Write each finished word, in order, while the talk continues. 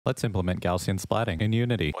Let's implement Gaussian splatting in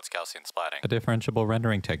Unity. What's Gaussian splatting? A differentiable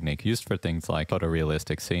rendering technique used for things like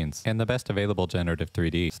photorealistic scenes. And the best available generative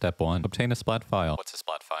 3D. Step 1. Obtain a splat file. What's a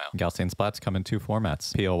splat file? Gaussian splats come in two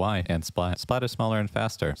formats, POI and splat. Splat is smaller and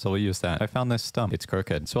faster, so we'll use that. I found this stump. It's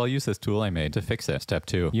crooked, so I'll use this tool I made to fix it. Step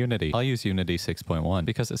 2. Unity. I'll use Unity 6.1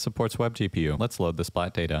 because it supports web GPU. Let's load the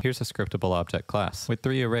splat data. Here's a scriptable object class with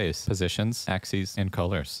 3 arrays, positions, axes, and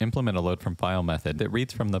colors. Implement a load from file method that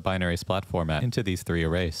reads from the binary splat format into these 3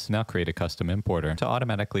 arrays. Now create a custom importer to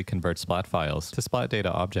automatically convert splat files to splat data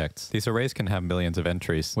objects. These arrays can have millions of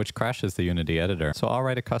entries, which crashes the Unity editor, so I'll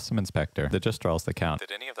write a custom inspector that just draws the count.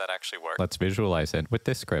 Did any of that actually work? Let's visualize it with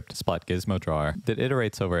this script, splat gizmo drawer, that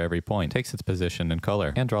iterates over every point, takes its position and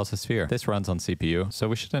color, and draws a sphere. This runs on CPU, so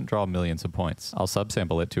we shouldn't draw millions of points. I'll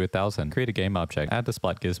subsample it to 1000, create a game object, add the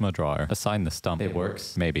splat gizmo drawer, assign the stump. It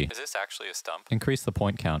works. Maybe. Is this actually a stump? Increase the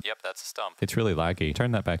point count. Yep, that's a stump. It's really laggy.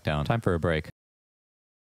 Turn that back down. Time for a break.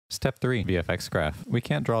 Step 3. VFX graph. We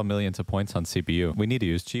can't draw millions of points on CPU. We need to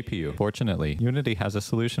use GPU. Fortunately, Unity has a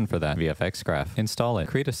solution for that. VFX graph. Install it.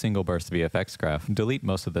 Create a single burst VFX graph. Delete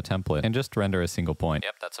most of the template and just render a single point.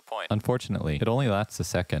 Yep, that's a point. Unfortunately, it only lasts a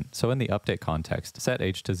second. So in the update context, set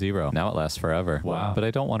age to 0. Now it lasts forever. Wow. But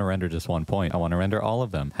I don't want to render just one point. I want to render all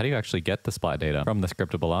of them. How do you actually get the splat data from the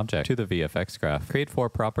scriptable object to the VFX graph? Create 4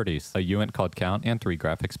 properties, a uint called count and 3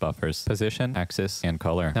 graphics buffers, position, axis, and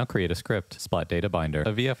color. Now create a script, splat data binder,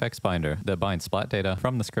 a VFX binder that binds splat data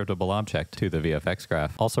from the scriptable object to the VFX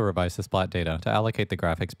graph. Also revise the splat data to allocate the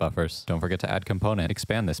graphics buffers. Don't forget to add component,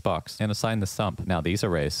 expand this box, and assign the stump. Now these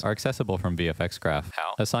arrays are accessible from VFX graph.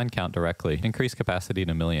 How? Assign count directly, increase capacity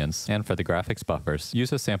to millions, and for the graphics buffers,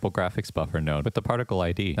 use a sample graphics buffer node with the particle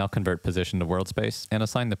ID. Now convert position to world space and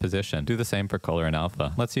assign the position. Do the same for color and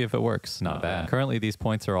alpha. Let's see if it works. Not bad. Currently these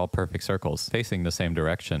points are all perfect circles, facing the same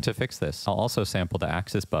direction. To fix this, I'll also sample the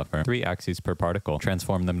axis buffer, 3 axes per particle,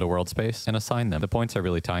 transform them to world space, and assign them. The points are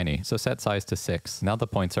really tiny, so set size to 6. Now the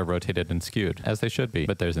points are rotated and skewed, as they should be,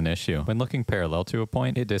 but there's an issue. When looking parallel to a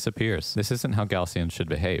point, it disappears. This isn't how Gaussians should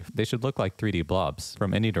behave. They should look like 3D blobs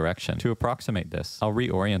from any direction. To approximate this, I'll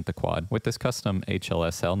reorient the quad with this custom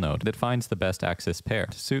HLSL node that finds the best axis pair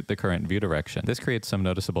to suit the current view direction. This creates some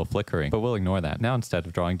noticeable flickering, but we'll ignore that. Now instead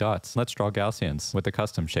of drawing dots, let's draw Gaussians with the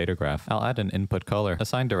custom shader graph. I'll add an input color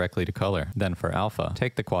assigned directly to color. Then for alpha,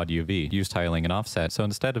 take the quad UV, use tiling and offset, so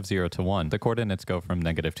instead of 0 to 1, the coordinates go from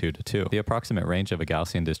 -2 to 2, the approximate range of a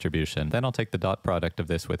Gaussian distribution. Then I'll take the dot product of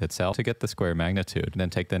this with itself to get the square magnitude, then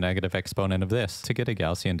take the negative exponent of this to get a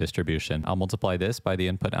Gaussian distribution. I'll multiply this by the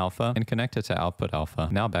input alpha and connect it to output alpha.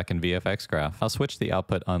 Now back in VFX graph, I'll switch the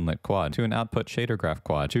output unlit quad to an output shader graph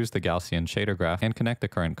quad, choose the Gaussian shader graph, and connect the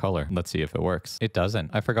current color. Let's see if it works. It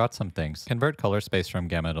doesn't. I forgot some things. Convert color space from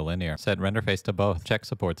gamma to linear. Set render face to both. Check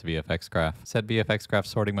supports VFX graph. Set VFX graph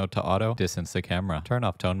sorting mode to auto. Distance the camera. Turn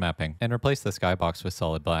off tone mapping. And replace the skybox with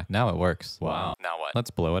solid black. Now it works. Wow. Now what?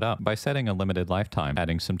 Let's blow it up by setting a limited lifetime,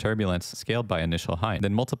 adding some turbulence scaled by initial height,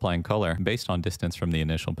 then multiplying color based on distance from the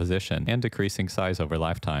initial position, and decreasing size over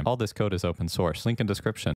lifetime. All this code is open source. Link in description.